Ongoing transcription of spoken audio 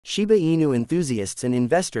Shiba Inu enthusiasts and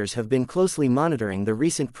investors have been closely monitoring the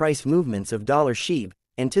recent price movements of $SHIB,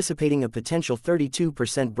 anticipating a potential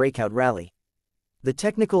 32% breakout rally. The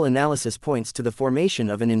technical analysis points to the formation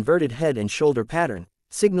of an inverted head and shoulder pattern,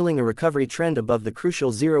 signaling a recovery trend above the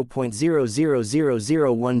crucial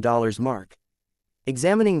 $0.00001 mark.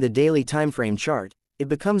 Examining the daily timeframe chart, it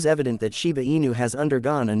becomes evident that Shiba Inu has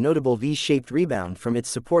undergone a notable V-shaped rebound from its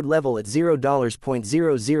support level at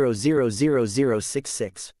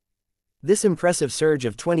 $0.00000066. This impressive surge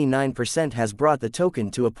of 29% has brought the token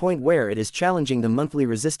to a point where it is challenging the monthly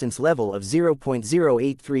resistance level of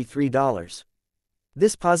 $0.0833.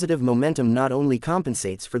 This positive momentum not only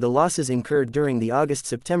compensates for the losses incurred during the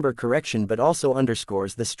August-September correction but also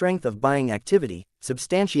underscores the strength of buying activity,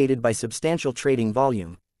 substantiated by substantial trading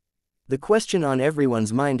volume. The question on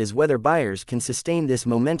everyone's mind is whether buyers can sustain this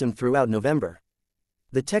momentum throughout November.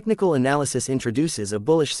 The technical analysis introduces a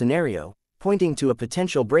bullish scenario, pointing to a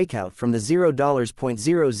potential breakout from the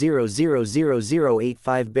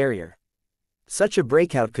 $0.000085 barrier. Such a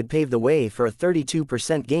breakout could pave the way for a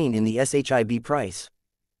 32% gain in the SHIB price.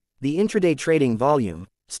 The intraday trading volume,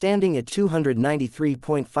 standing at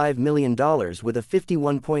 $293.5 million with a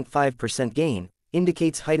 51.5% gain,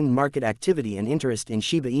 indicates heightened market activity and interest in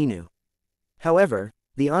Shiba Inu. However,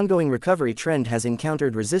 the ongoing recovery trend has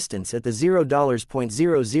encountered resistance at the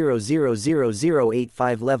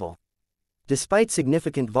 $0.000085 level. Despite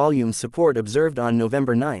significant volume support observed on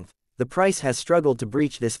November 9, the price has struggled to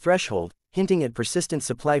breach this threshold, hinting at persistent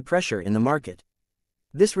supply pressure in the market.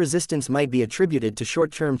 This resistance might be attributed to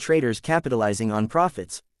short-term traders capitalizing on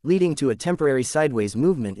profits, leading to a temporary sideways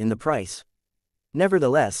movement in the price.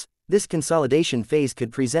 Nevertheless, this consolidation phase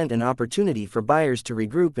could present an opportunity for buyers to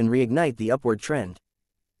regroup and reignite the upward trend.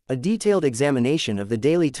 A detailed examination of the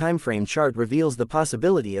daily timeframe chart reveals the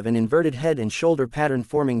possibility of an inverted head and shoulder pattern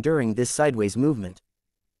forming during this sideways movement.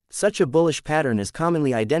 Such a bullish pattern is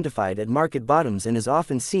commonly identified at market bottoms and is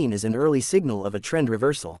often seen as an early signal of a trend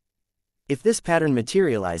reversal. If this pattern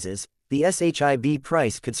materializes, the SHIB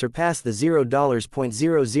price could surpass the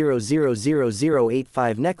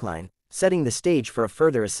 $0.000085 neckline, setting the stage for a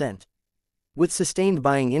further ascent. With sustained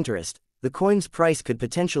buying interest, the coin's price could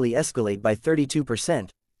potentially escalate by 32%,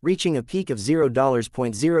 reaching a peak of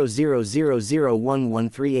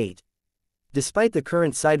 $0.00001138. Despite the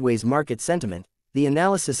current sideways market sentiment, the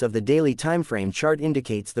analysis of the daily timeframe chart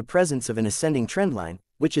indicates the presence of an ascending trendline,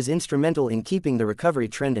 which is instrumental in keeping the recovery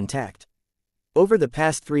trend intact. Over the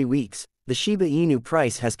past 3 weeks, the Shiba Inu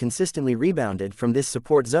price has consistently rebounded from this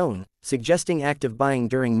support zone, suggesting active buying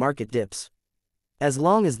during market dips. As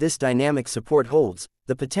long as this dynamic support holds,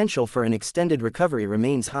 the potential for an extended recovery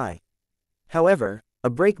remains high. However, a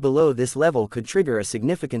break below this level could trigger a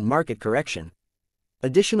significant market correction.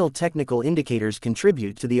 Additional technical indicators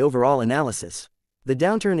contribute to the overall analysis. The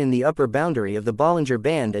downturn in the upper boundary of the Bollinger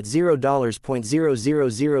Band at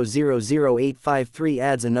 $0.00000853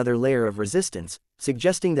 adds another layer of resistance,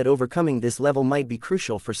 suggesting that overcoming this level might be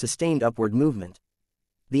crucial for sustained upward movement.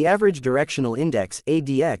 The average directional index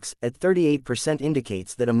 (ADX) at 38%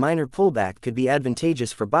 indicates that a minor pullback could be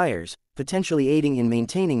advantageous for buyers, potentially aiding in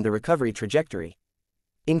maintaining the recovery trajectory.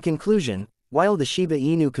 In conclusion, while the Shiba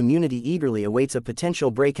Inu community eagerly awaits a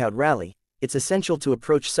potential breakout rally, it's essential to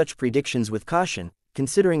approach such predictions with caution,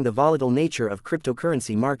 considering the volatile nature of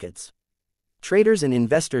cryptocurrency markets. Traders and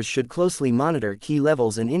investors should closely monitor key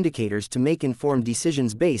levels and indicators to make informed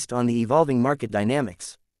decisions based on the evolving market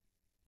dynamics.